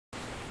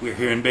We're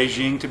here in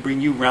Beijing to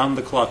bring you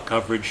round-the-clock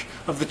coverage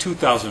of the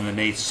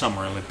 2008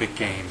 Summer Olympic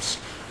Games.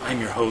 I'm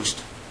your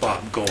host,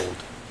 Bob Gold.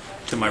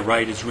 To my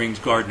right is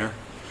Gardner,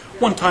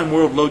 one-time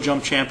world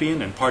low-jump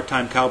champion and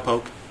part-time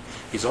cowpoke.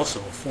 He's also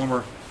a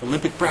former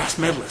Olympic brass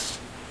medalist.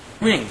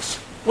 Rings,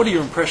 what are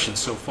your impressions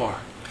so far?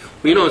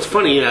 Well, you know, it's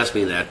funny you ask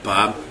me that,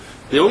 Bob.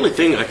 The only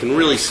thing I can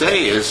really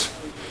say is...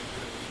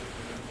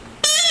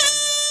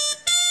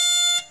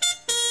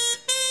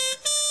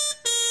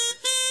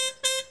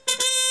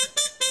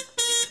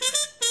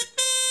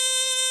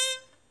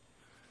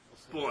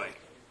 Boy,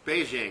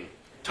 Beijing,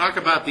 talk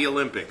about the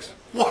Olympics.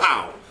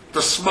 Wow,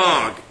 the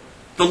smog,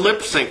 the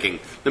lip syncing,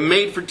 the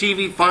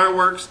made-for-TV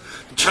fireworks.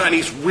 The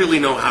Chinese really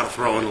know how to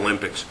throw an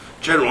Olympics.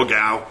 General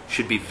Gao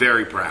should be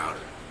very proud.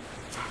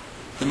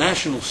 The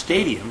National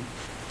Stadium,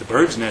 the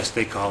bird's nest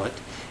they call it,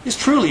 is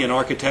truly an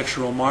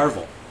architectural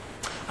marvel.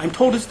 I'm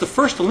told it's the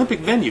first Olympic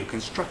venue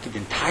constructed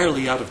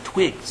entirely out of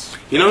twigs.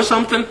 You know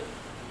something?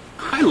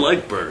 I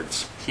like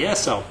birds.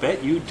 Yes, I'll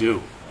bet you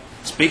do.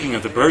 Speaking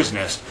of the bird's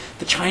nest,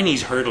 the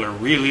Chinese hurdler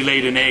really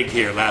laid an egg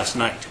here last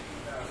night.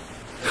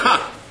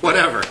 Ha!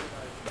 Whatever.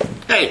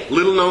 Hey,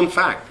 little known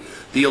fact.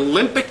 The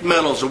Olympic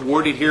medals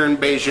awarded here in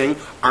Beijing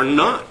are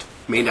not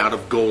made out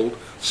of gold,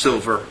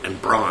 silver,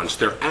 and bronze.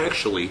 They're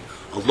actually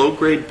a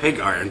low-grade pig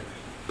iron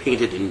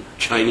painted in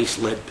Chinese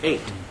lead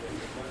paint.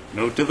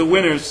 Note to the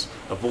winners,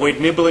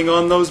 avoid nibbling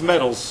on those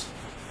medals.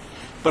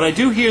 But I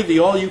do hear the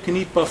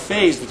all-you-can-eat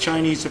buffets the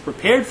Chinese have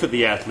prepared for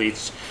the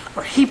athletes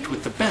are heaped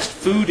with the best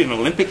food in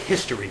Olympic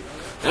history.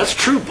 That's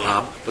true,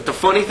 Bob. But the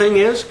funny thing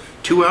is,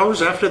 2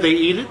 hours after they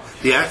eat it,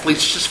 the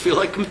athletes just feel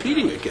like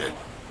competing again.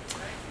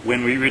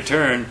 When we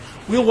return,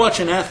 we'll watch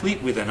an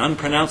athlete with an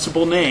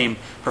unpronounceable name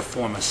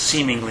perform a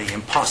seemingly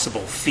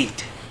impossible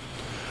feat.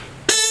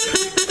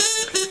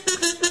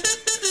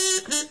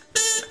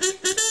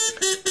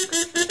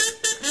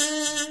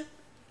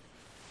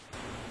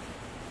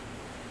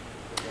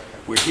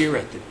 We're here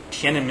at the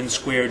Tiananmen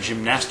Square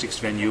gymnastics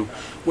venue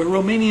where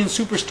Romanian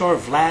superstar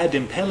Vlad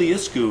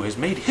Impeliescu has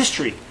made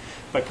history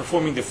by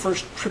performing the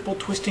first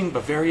triple-twisting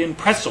Bavarian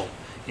pretzel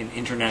in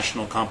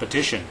international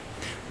competition.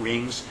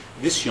 Rings,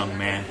 this young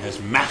man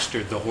has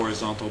mastered the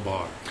horizontal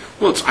bar.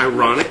 Well, it's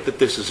ironic that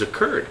this has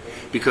occurred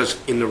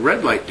because in the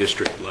red light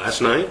district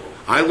last night,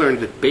 I learned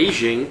that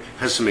Beijing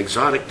has some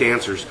exotic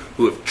dancers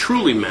who have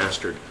truly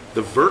mastered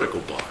the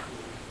vertical bar.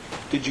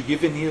 Did you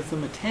give any of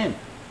them a 10?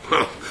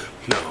 Well,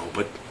 no,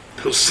 but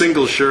those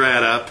singles sure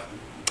add up.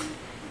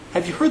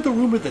 Have you heard the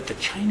rumor that the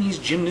Chinese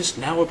gymnast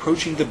now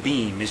approaching the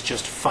beam is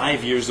just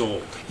 5 years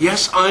old?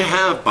 Yes, I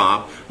have,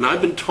 Bob, and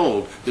I've been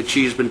told that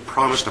she has been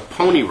promised a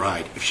pony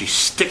ride if she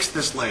sticks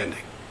this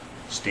landing.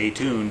 Stay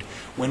tuned.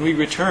 When we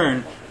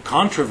return,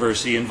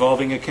 controversy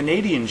involving a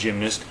Canadian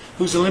gymnast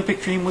whose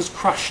Olympic dream was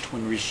crushed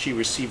when she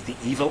received the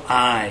evil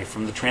eye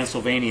from the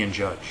Transylvanian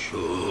judge.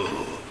 Ooh.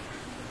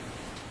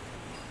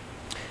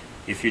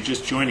 If you're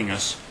just joining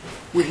us,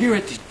 we're here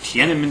at the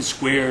Tiananmen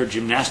Square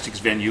gymnastics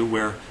venue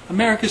where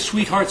America's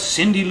sweetheart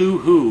Cindy Lou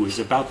Who is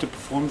about to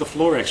perform the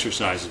floor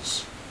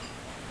exercises.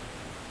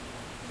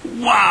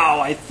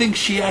 Wow, I think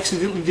she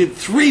accidentally did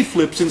 3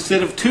 flips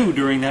instead of 2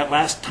 during that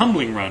last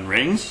tumbling run,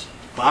 Rings.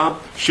 Bob,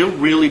 she'll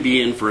really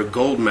be in for a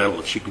gold medal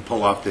if she can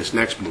pull off this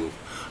next move.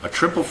 A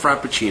triple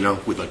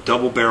frappuccino with a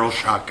double-barrel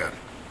shotgun.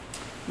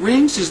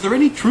 Rings, is there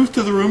any truth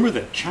to the rumor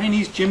that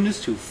Chinese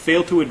gymnasts who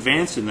fail to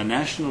advance in the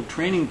national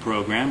training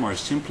program are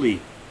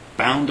simply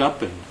bound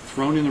up and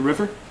thrown in the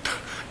river?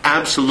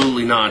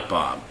 Absolutely not,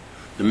 Bob.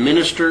 The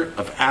Minister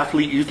of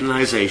Athlete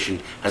Euthanization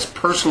has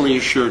personally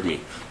assured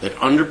me that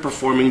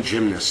underperforming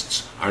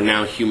gymnasts are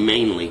now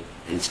humanely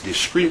and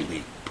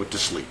discreetly put to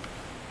sleep.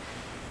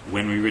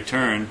 When we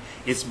return,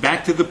 it's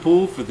back to the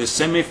pool for the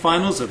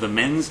semifinals of the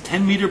men's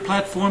 10-meter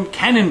platform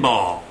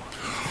cannonball.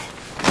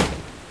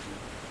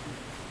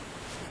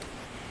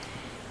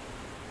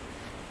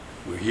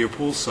 We're here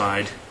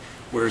poolside,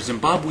 where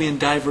Zimbabwean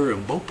diver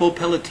Mbopo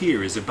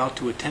Pelletier is about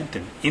to attempt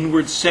an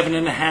inward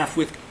 7.5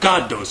 with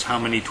God knows how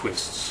many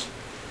twists.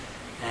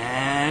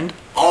 And,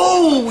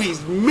 oh,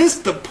 he's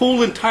missed the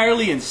pool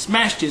entirely and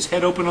smashed his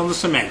head open on the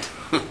cement.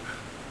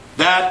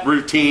 That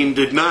routine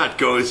did not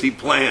go as he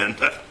planned.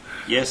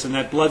 Yes, and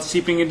that blood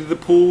seeping into the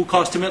pool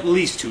cost him at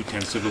least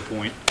 0.2 of a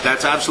point.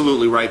 That's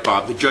absolutely right,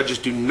 Bob. The judges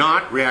do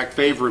not react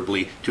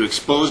favorably to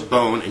exposed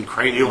bone and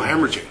cranial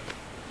hemorrhaging.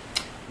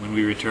 When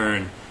we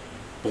return,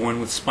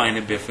 born with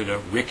spina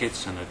bifida,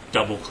 rickets, and a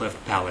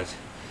double-cleft palate,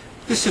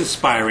 this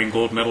inspiring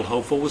gold medal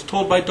hopeful was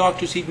told by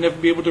doctors he'd never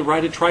be able to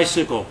ride a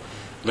tricycle,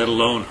 let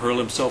alone hurl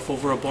himself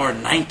over a bar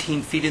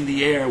 19 feet in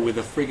the air with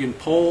a friggin'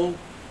 pole.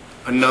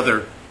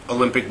 Another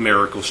Olympic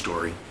miracle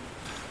story.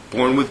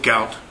 Born with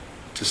gout,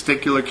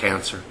 testicular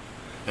cancer,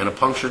 and a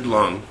punctured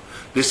lung,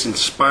 this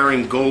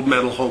inspiring gold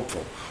medal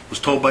hopeful was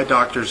told by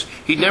doctors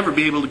he'd never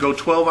be able to go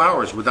 12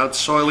 hours without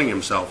soiling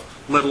himself,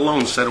 let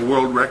alone set a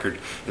world record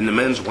in the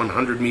men's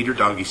 100-meter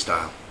doggy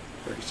style.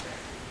 30 seconds.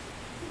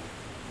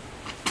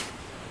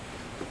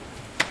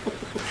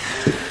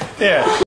 Yeah.